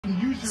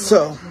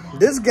So,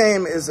 this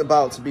game is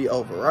about to be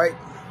over, right?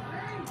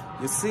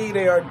 You see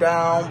they are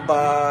down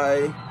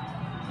by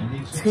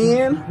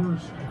 10,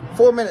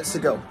 4 minutes to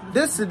go.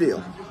 This is the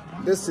deal.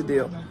 This is the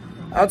deal.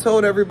 I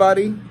told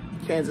everybody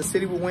Kansas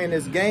City would win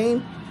this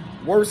game.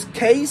 Worst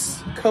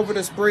case, cover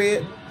the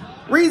spread.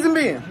 Reason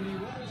being,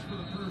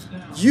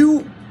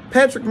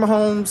 Patrick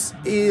Mahomes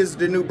is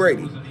the new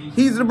Brady.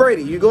 He's the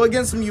Brady. You go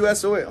against him,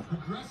 USOL.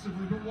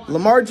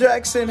 Lamar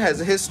Jackson has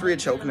a history of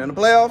choking in the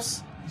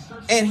playoffs.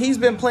 And he's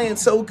been playing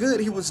so good,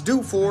 he was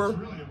due for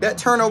that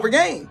turnover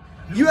game.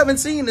 You haven't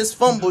seen his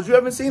fumbles. You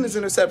haven't seen his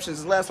interceptions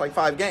in the last, like,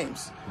 5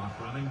 games.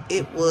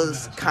 It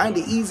was kind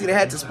of easy. They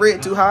had to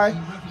spread too high.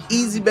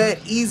 Easy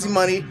bet, easy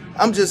money.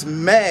 I'm just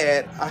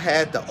mad I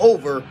had the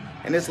over,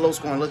 and this low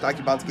scoring looked like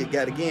you're about to get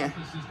got again.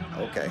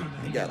 Okay,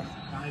 you got him.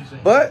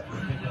 But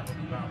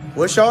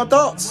what's y'all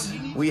thoughts?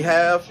 We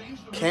have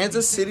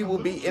Kansas City will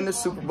be in the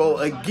Super Bowl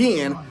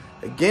again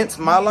against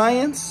my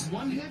Lions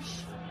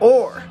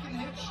or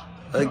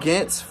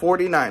against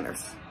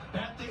 49ers.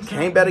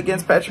 Can't bet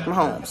against Patrick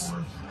Mahomes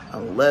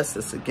unless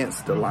it's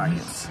against the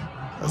Lions.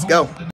 Let's go.